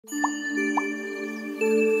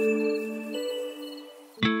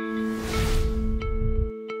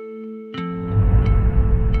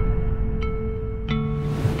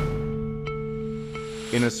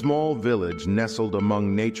small village nestled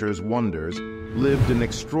among nature's wonders lived an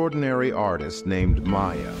extraordinary artist named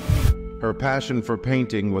Maya. Her passion for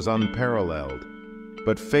painting was unparalleled,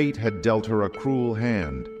 but fate had dealt her a cruel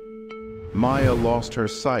hand. Maya lost her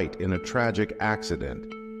sight in a tragic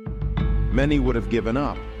accident. Many would have given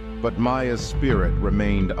up, but Maya's spirit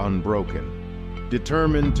remained unbroken.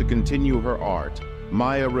 Determined to continue her art,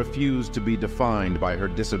 Maya refused to be defined by her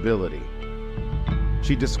disability.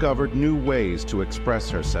 She discovered new ways to express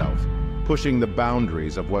herself, pushing the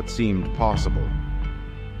boundaries of what seemed possible.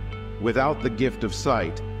 Without the gift of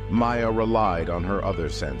sight, Maya relied on her other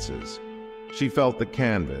senses. She felt the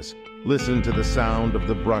canvas, listened to the sound of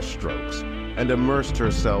the brushstrokes, and immersed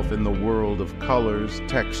herself in the world of colors,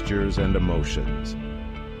 textures, and emotions.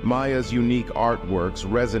 Maya's unique artworks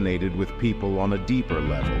resonated with people on a deeper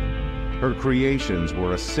level. Her creations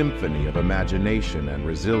were a symphony of imagination and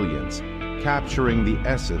resilience, capturing the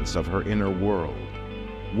essence of her inner world.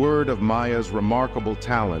 Word of Maya's remarkable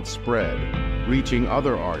talent spread, reaching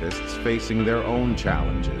other artists facing their own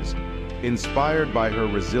challenges. Inspired by her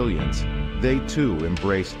resilience, they too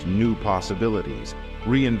embraced new possibilities,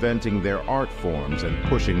 reinventing their art forms and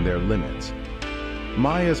pushing their limits.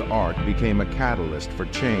 Maya's art became a catalyst for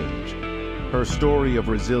change. Her story of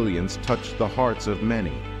resilience touched the hearts of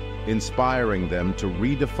many, inspiring them to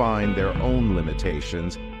redefine their own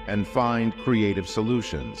limitations and find creative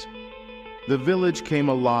solutions. The village came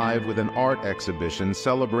alive with an art exhibition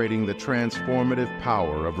celebrating the transformative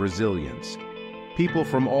power of resilience. People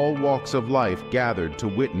from all walks of life gathered to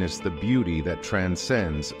witness the beauty that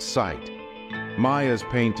transcends sight. Maya's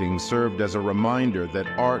paintings served as a reminder that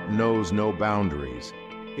art knows no boundaries.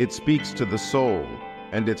 It speaks to the soul,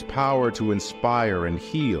 and its power to inspire and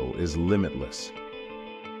heal is limitless.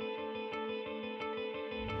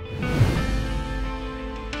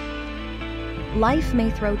 Life may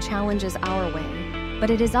throw challenges our way, but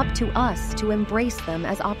it is up to us to embrace them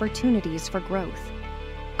as opportunities for growth.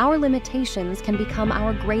 Our limitations can become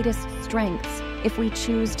our greatest strengths if we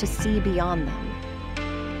choose to see beyond them.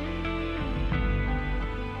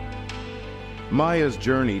 Maya's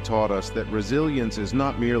journey taught us that resilience is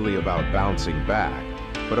not merely about bouncing back,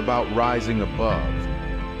 but about rising above.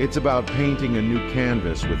 It's about painting a new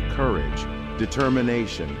canvas with courage,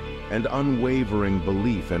 determination, and unwavering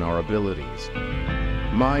belief in our abilities.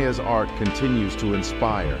 Maya's art continues to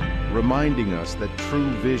inspire, reminding us that true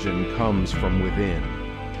vision comes from within.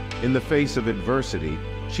 In the face of adversity,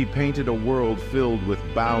 she painted a world filled with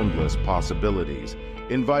boundless possibilities,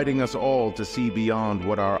 inviting us all to see beyond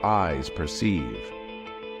what our eyes perceive.